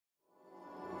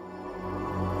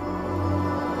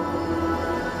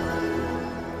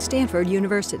Stanford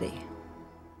University.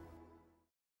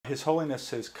 His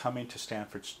Holiness is coming to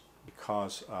Stanford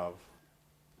because of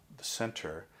the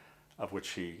center, of which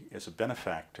he is a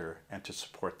benefactor, and to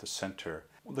support the center.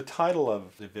 The title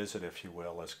of the visit, if you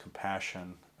will, is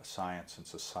Compassion, Science, and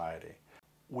Society.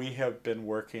 We have been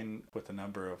working with a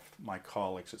number of my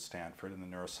colleagues at Stanford in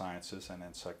the neurosciences and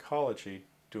in psychology,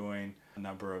 doing a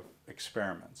number of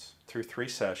experiments. Through 3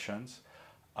 sessions,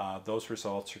 those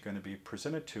results are going to be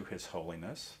presented to His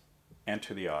Holiness and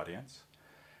to the audience.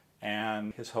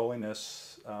 And His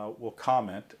Holiness will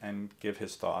comment and give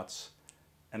his thoughts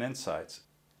and insights.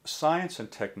 Science and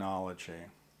technology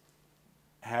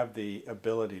have the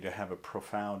ability to have a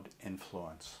profound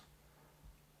influence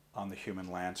on the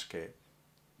human landscape.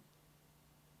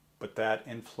 But that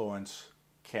influence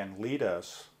can lead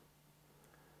us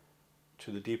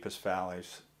to the deepest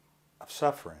valleys of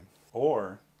suffering,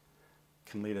 or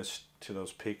can lead us to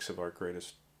those peaks of our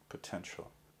greatest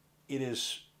potential. It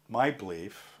is my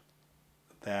belief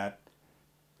that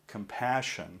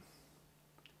compassion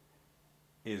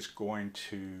is going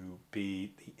to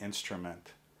be the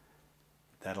instrument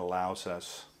that allows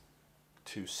us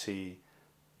to see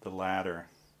the latter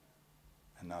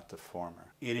and not the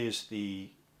former. It is the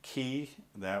key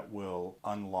that will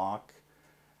unlock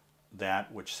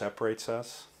that which separates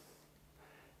us.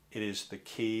 It is the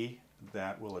key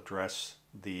that will address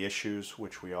the issues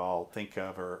which we all think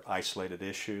of are isolated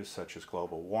issues, such as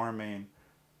global warming,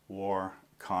 war,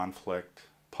 conflict,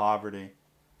 poverty.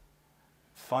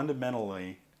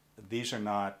 Fundamentally, these are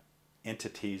not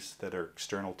entities that are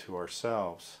external to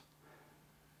ourselves.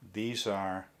 These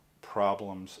are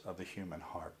problems of the human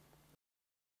heart.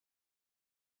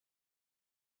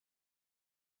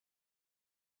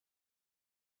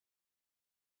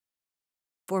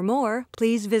 For more,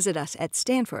 please visit us at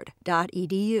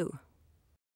stanford.edu.